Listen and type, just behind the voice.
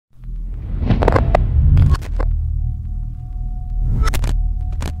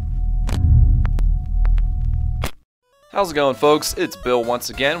How's it going, folks? It's Bill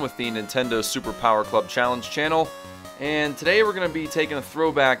once again with the Nintendo Super Power Club Challenge channel, and today we're going to be taking a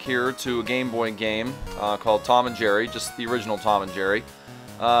throwback here to a Game Boy game called Tom and Jerry, just the original Tom and Jerry.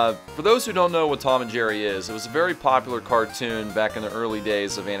 For those who don't know what Tom and Jerry is, it was a very popular cartoon back in the early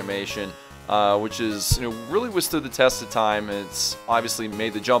days of animation, which is really withstood the test of time, and it's obviously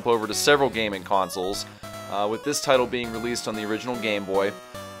made the jump over to several gaming consoles, with this title being released on the original Game Boy.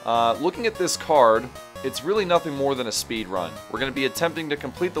 Looking at this card, it's really nothing more than a speed run. We're going to be attempting to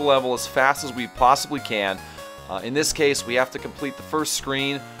complete the level as fast as we possibly can. In this case, we have to complete the first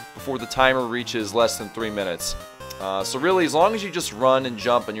screen before the timer reaches less than 3 minutes. So really, as long as you just run and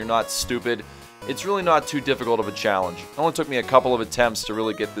jump and you're not stupid, it's really not too difficult of a challenge. It only took me a couple of attempts to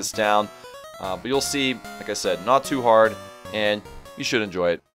really get this down, but you'll see, like I said, not too hard, and you should enjoy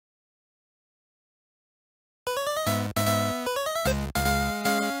it.